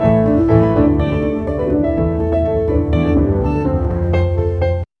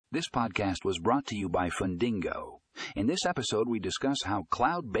podcast was brought to you by Fundingo. In this episode, we discuss how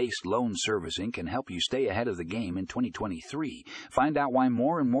cloud-based loan servicing can help you stay ahead of the game in 2023. Find out why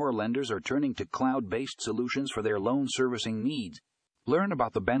more and more lenders are turning to cloud-based solutions for their loan servicing needs. Learn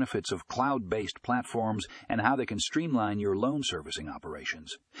about the benefits of cloud-based platforms and how they can streamline your loan servicing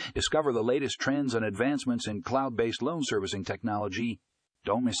operations. Discover the latest trends and advancements in cloud-based loan servicing technology.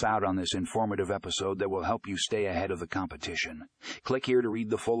 Don't miss out on this informative episode that will help you stay ahead of the competition. Click here to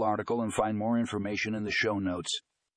read the full article and find more information in the show notes.